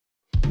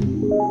Hi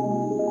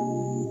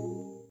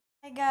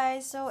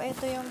guys, so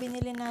ito yung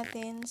binili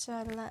natin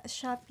sa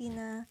Shopee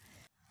na.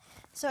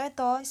 So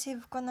ito,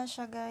 save ko na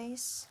siya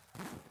guys.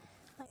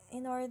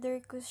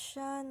 In-order ko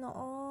siya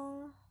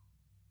noong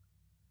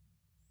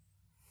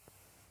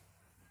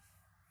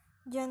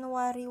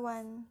January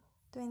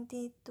 1,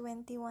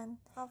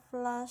 2021.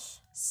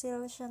 Flash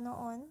sale siya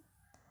noon.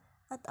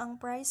 At ang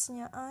price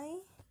niya ay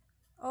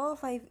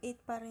 5.8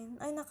 pa rin.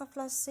 Ay,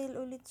 naka-flash sale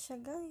ulit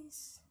siya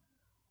guys.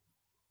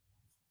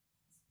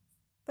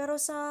 Pero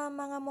sa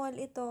mga mall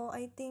ito,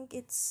 I think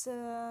it's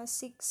 6.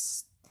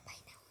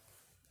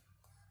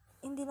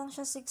 Hindi lang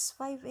siya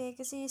 6.5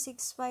 kasi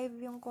 6.5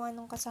 yung kung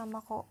anong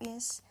kasama ko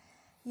is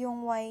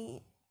yung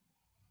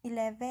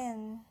Y12.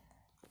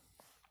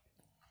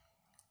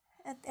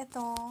 At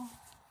ito,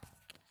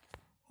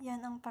 yan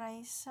ang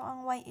price. So,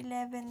 ang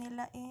Y11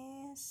 nila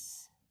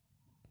is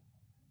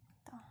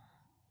ito.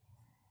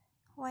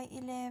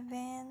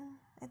 Y11.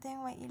 Ito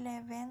yung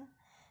Y11.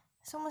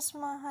 So, mas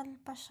mahal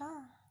pa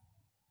siya.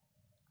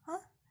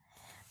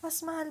 Mas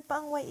mahal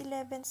pa ang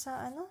Y11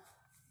 sa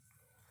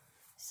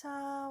sa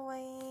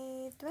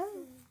Y12.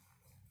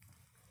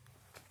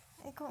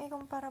 Kung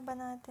ikumpara ba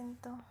natin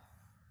to?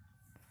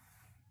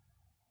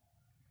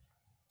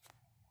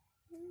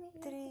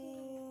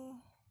 3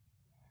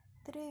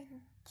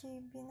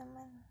 GB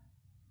naman.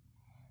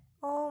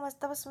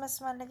 Tapos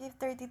mas malaki,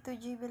 32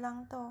 GB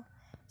lang to.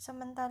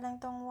 Samantalang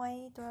tong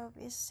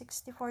Y12 is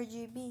 64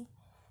 GB.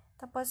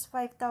 Tapos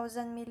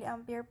 5,000 mAh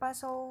pa.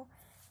 So,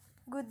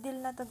 good deal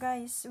na to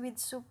guys, with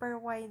super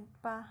wide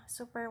pa.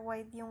 Super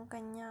wide yung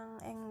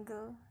kanyang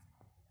angle,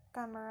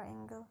 camera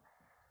angle.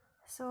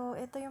 So,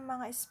 ito yung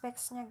mga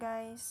specs niya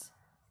guys.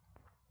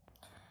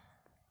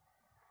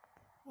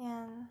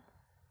 Yan.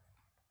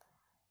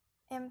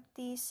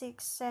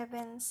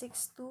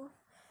 MT6762.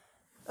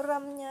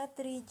 RAM niya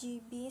 3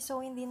 GB.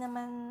 So, hindi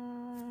naman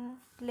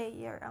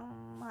layer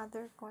ang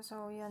mother ko.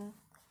 So, yun.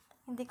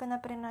 Hindi ko na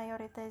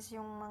prioritize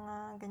yung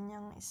mga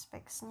ganyang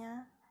specs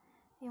niya.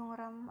 Yung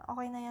RAM,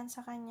 okay na yan sa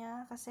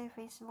kanya kasi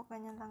Facebook,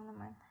 ganyan lang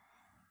naman.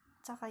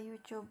 Tsaka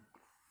YouTube,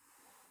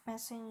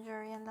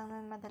 Messenger, yan lang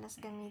naman madalas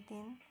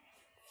gamitin.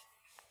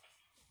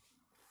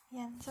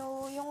 Yan.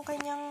 So, yung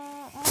kanyang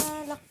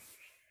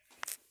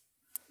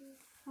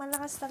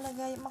malakas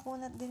talaga,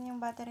 makunat din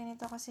yung battery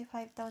nito kasi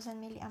 5,000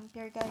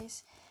 mAh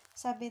guys.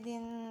 Sabi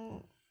din,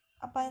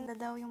 apanda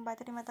daw yung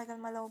battery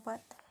matagal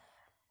malowbat.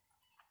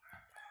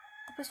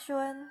 Tapos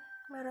yun,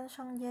 meron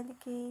siyang jelly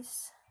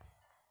case.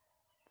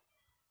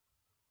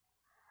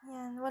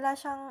 Yan, wala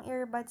siyang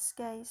earbuds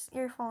guys,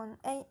 earphone.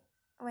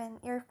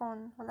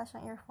 Earphone, wala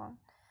siyang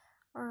earphone.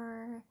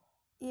 Or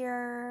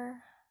earpiece,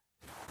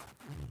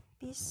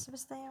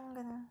 basta yung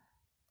ganun.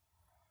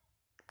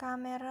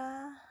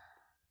 Camera.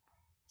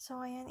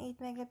 So, ayan,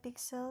 8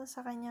 megapixel sa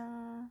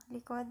kanyang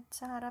likod.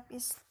 Sa harap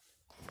is,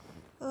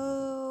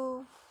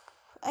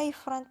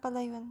 front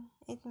pala yun,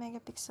 8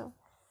 megapixel.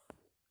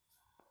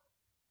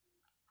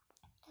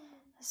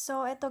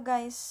 So, ito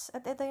guys,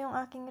 at ito yung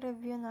aking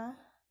review na.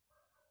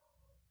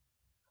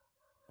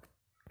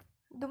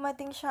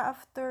 Dumating siya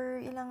after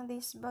ilang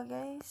days ba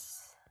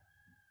guys?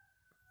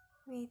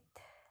 Wait.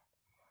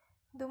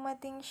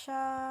 Dumating siya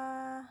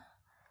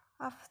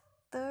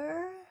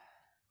after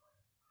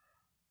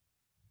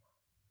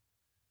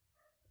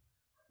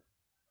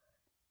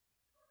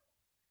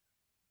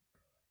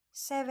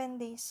 7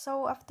 days.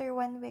 So, after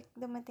 1 week,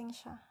 dumating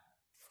siya.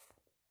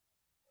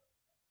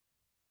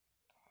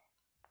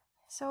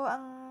 So,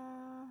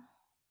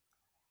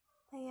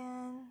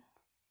 ayan.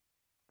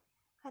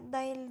 At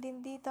dahil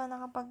din dito,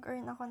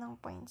 nakapag-earn ako ng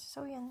points.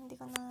 So, yan. Hindi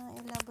ko na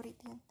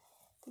elaborate yun.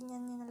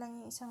 Tingnan nyo na lang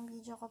yung isang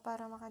video ko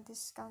para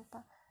maka-discount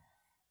pa.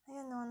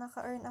 Ayan o,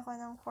 naka-earn ako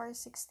ng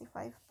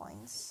 465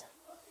 points.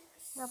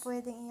 Na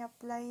pwedeng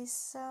i-apply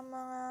sa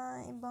mga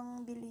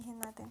ibang bilihin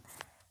natin.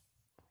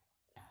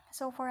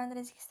 So,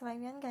 465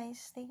 yan guys.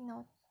 Take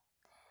note.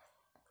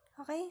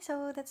 Okay,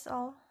 so that's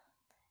all.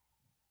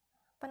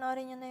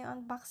 Panoorin nyo na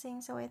yung unboxing.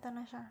 So, ito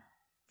na siya.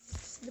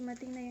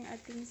 Dumating na yung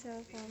ating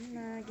cellphone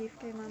na gift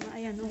kay mama.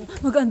 Ayan,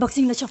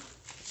 mag-unboxing na siya.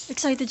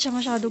 Excited siya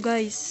masyado,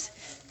 guys.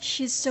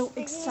 She's so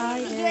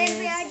excited.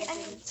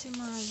 Si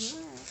Maya.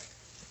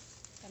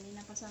 Kanina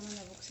pa sana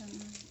nabuksan.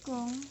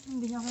 Kung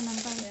hindi niya ako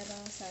nantay. Pero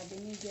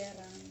sabi ni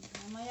Jerang,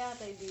 mamaya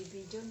tayo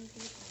video ni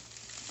Tita.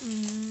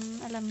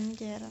 Alam ni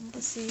Jerang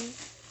kasi.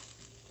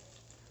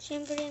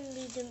 Siyempre yung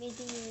video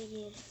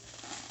niya.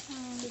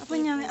 Apo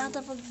niya, may ata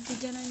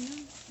pag-video na niya.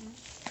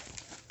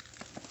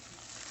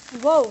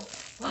 Wow!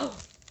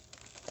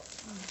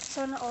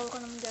 Sana all ko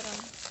naman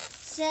Jerang.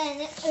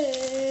 Sana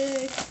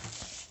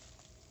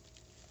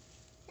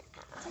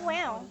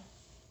Wow!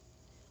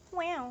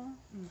 Wow!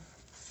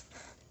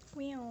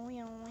 Wow.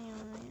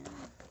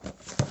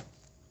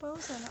 Pau,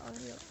 sana all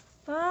yun.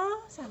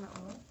 Sana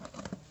all.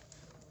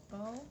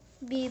 Pau?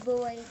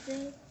 Vivo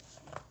Y12.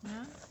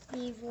 Ha?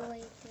 Vivo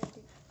Y12.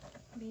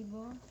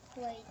 Vivo?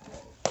 Y12.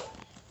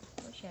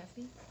 O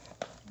Shopee?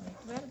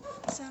 Well,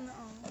 Sana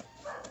all.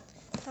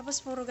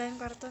 Tapos puro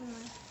gayong karton mo.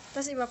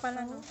 Tapos iba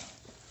pala, no?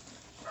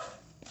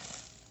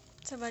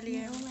 Sa bali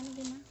yan.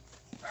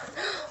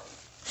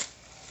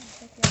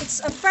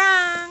 It's a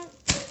prank!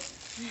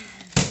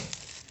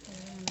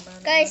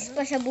 Guys,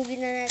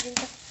 pasabugin na natin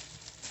to.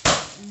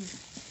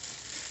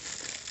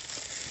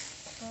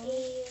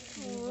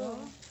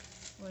 Vivo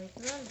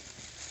Y12.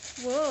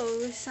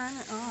 Wow, sana.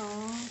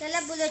 Oh.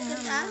 Dala bulot ko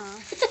ta.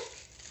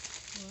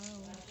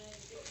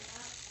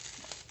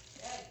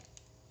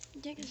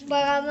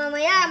 Baka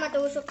mamaya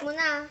matusok mo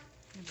na.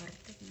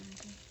 Nabartot na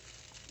ako.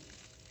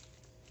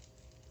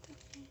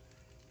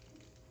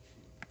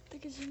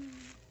 Teka dyan.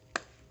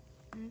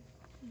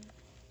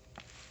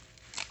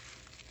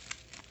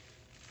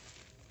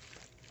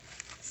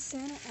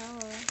 Sana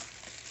all.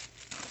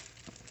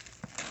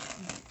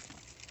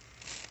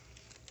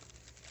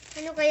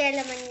 Ano kaya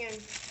laman yan?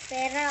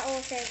 Pera o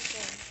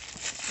cellphone?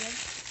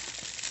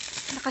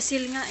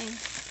 Nakasil nga eh.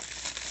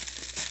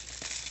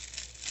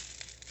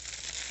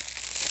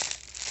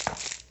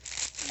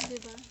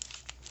 Diba?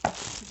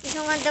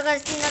 Isang kanta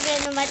kasi na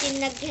kaya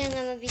matinag kaya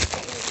nga mabita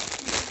yun.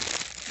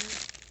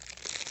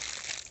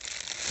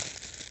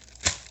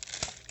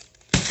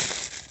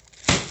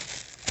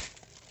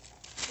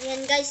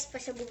 Ayan guys,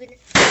 pasabugin na.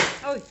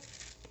 Oy!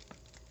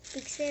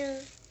 Pixel.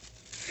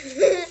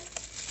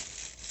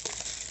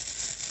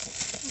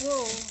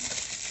 Wow.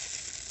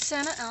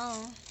 Sana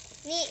all.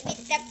 Ni,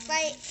 bitak pa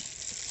eh.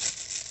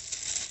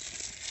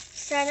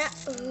 Sana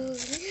all.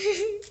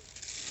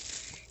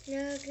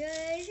 No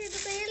guys, ano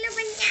kaya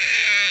laman niya?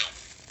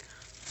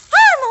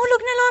 Ah!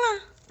 Mahulog na, Lola!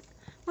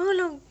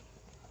 Mahulog.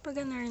 Pag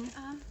ganun.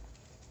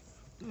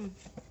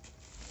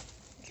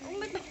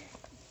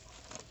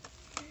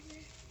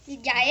 Ni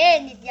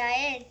Giant.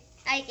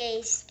 Ay,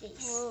 case.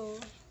 Wow.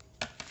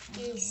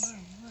 Case.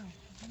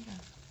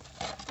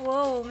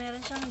 Wow,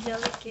 meron siyang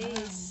jelly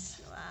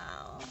case.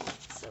 Wow.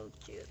 So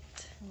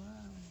cute.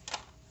 Wow.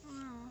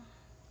 Wow.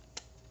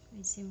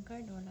 May SIM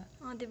card, wala.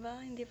 Oh, diba?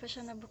 Hindi pa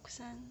siya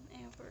nabuksan.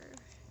 Ever.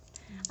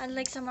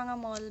 Unlike sa mga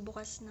mall,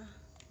 bukas na.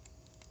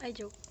 Ay,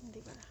 joke.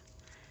 Hindi pala.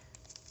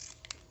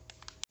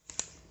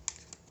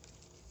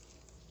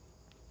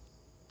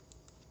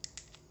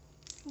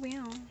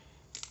 Wow.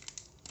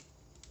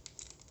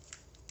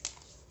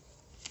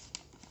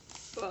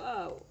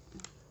 Wow.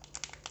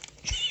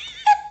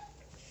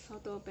 How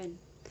to open?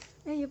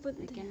 Ay, you put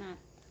I it. cannot.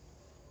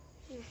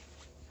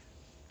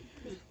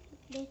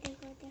 Dito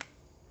ko ito.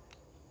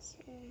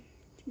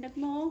 Tindak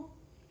mo.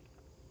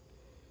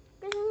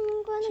 Pero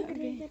nung ko Sabi.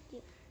 nag-regat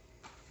yun.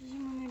 Kasi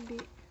mamibi.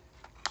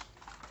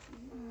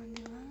 Oh,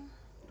 diba?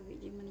 Rugi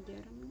di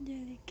manager mo.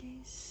 Jelly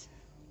case.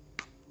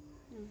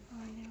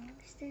 Oh, diba?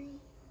 Gusto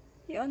niya.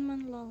 I-on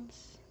man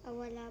lols.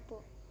 Wala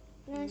po.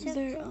 Nasa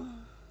There,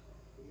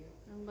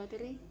 Ang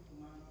battery.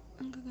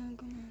 ang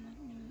gagago na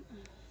natin.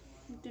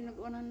 Ito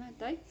nag-unan na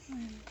tay.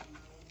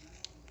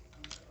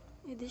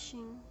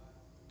 Edition.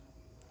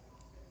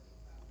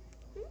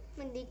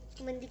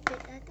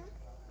 Mandikit ata.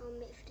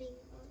 May free.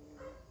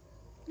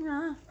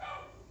 Ah.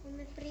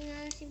 May free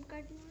nga SIM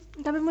card mo.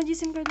 Tabi mo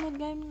SIM card mo,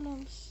 gaya mo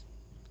lols.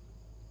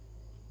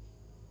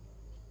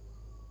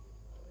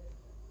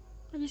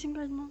 Ano SIM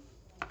card mo?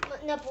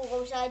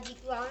 Napukaw sa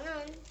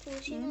jikwanan.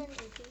 Kusinan.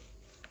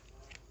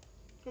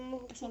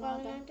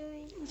 Namupukaw na ito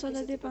eh. So,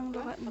 dati pang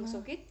lukat na.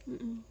 Pagsukit?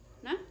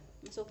 Na?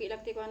 Masuki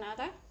lang ti ko na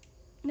ata?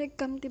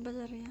 Nagkamti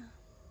balarya.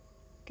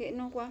 Kaya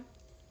no kwa?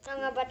 Ang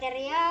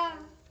baterya.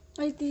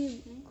 Ay, ti.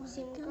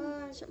 SIM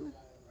card. Siya man.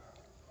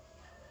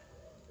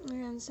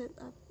 Ayan, set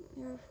up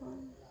your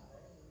phone.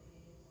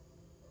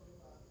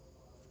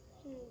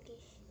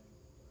 Okay.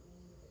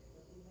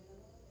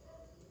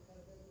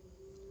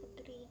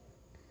 Agree.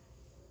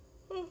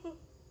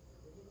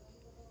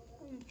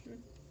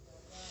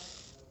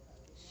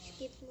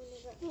 Skip mo na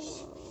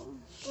guys.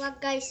 Wag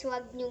guys,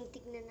 wag niyong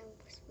tignan ang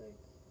password.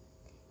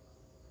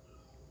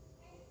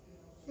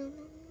 No.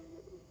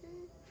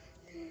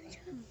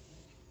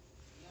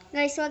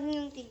 Guys, wag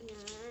niyong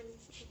tignan.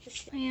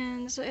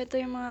 Ayan, so ito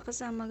yung mga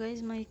kasama guys.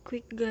 May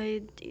quick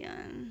guide.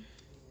 Ayan.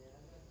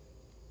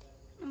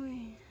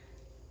 Uy.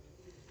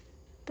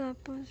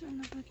 Tapos,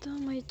 ano pa to?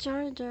 May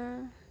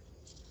charger.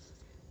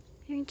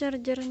 Yung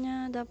charger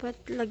niya, dapat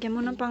lagyan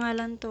mo ng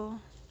pangalan to.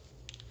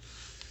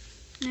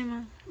 Ano mo?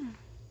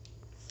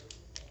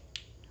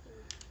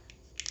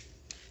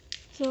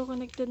 So,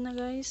 connected na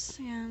guys.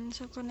 Ayan.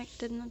 So,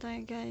 connected na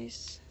tayo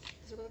guys.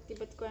 So,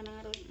 tibat ko na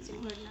nga ro. SIM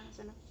card na.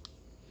 Sana?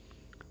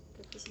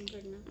 Kaki SIM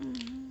card na.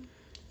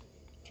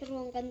 Pero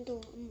ang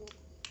kanto.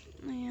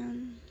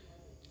 Ayan.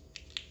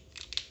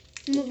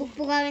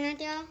 Mabugpugawin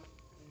natin ah.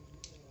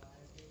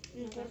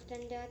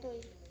 Importante ato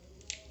eh.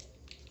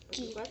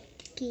 Tibat?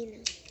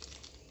 Kina.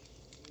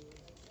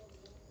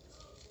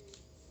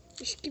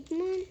 Skip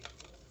man.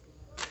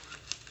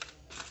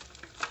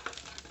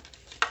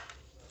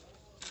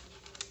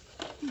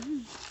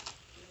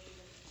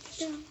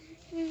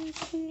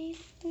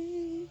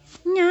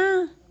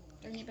 Nya.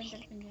 Lagi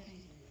pantal penjara.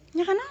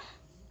 Nya ka na?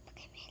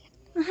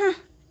 Aha.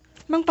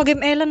 Mang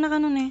pag-emelan na ka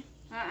nun eh.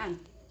 Haan?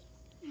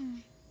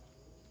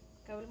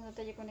 Kawal mo na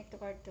tayo connect to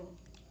card to.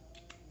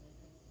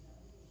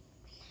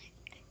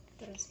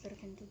 Transfer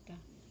kan kita.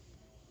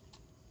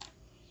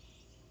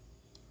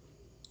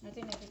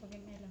 Natin pag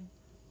alam.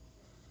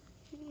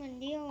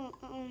 Mandi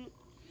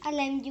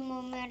alam di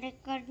mo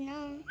ma-record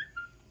na.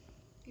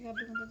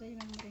 Ikabi kung tayo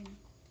memory na.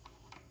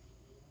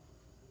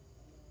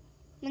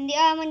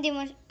 Mandi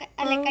mo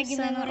alay ka di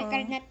mo sana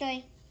ma-record all. na to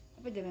eh.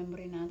 Apa di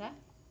memory na ta?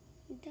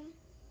 Ito.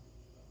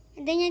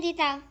 Ada niya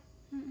dito.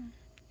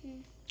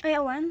 Ay,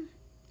 awan.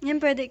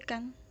 Yan pwede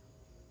kan.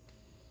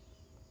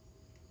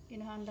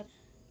 Ginahandat.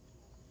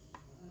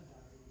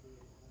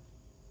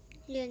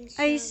 Yan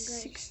siya Ay,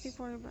 guys.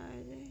 64 ba?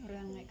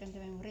 Orang nga ikan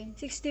memory.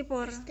 64.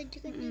 Basta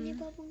juga niya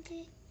babang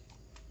kay.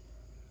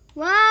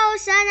 Wow!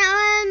 Sana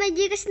all! May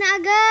Gcash na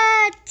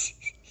agad!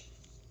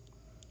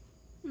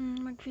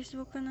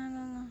 Mag-Facebook ka na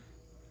lang.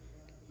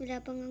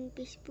 Wala pang ang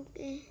Facebook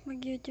eh.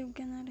 Mag-YouTube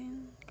ka na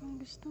rin. Kung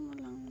gusto mo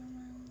lang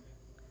naman.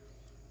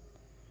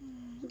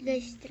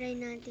 Guys, try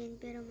natin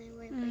pero may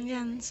wifi.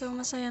 Yan. So,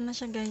 masaya na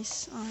siya,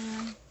 guys. Oh,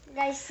 yan.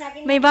 Guys, sa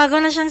akin May bago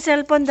na siyang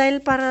cellphone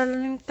dahil para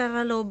lang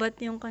taralobat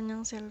yung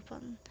kanyang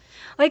cellphone.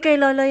 Oy, kay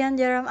Lolo yan,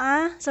 Jerome,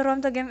 ah? Sa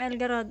Rom to Game El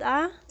Garod,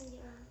 ah?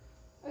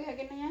 Uy,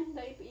 hagin na yan.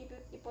 Dahil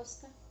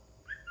ipost ka.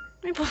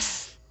 May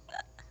post.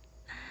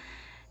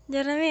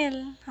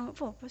 Jeramil, ang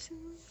po, post.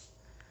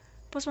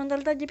 Post mo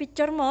talta di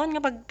picture mo, nga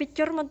pag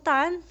picture mo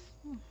tan.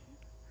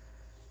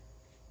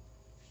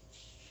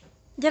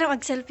 Jeram,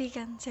 selfie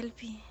kan,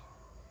 selfie.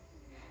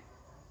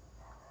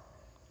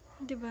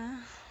 Diba?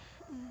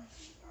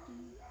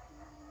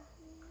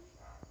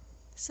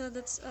 So,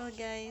 that's all,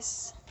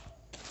 guys.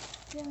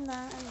 Yan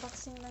lang,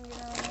 unboxing lang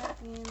ginawa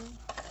natin.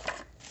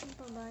 Ano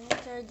pa ba? Yung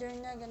charger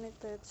niya,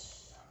 ganito.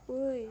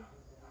 Uy.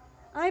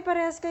 Ay,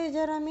 parehas kayo,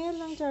 Jaramil.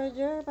 Ang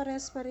charger,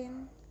 parehas pa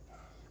rin.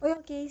 Uy,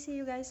 okay. See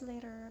you guys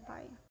later.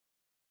 Bye.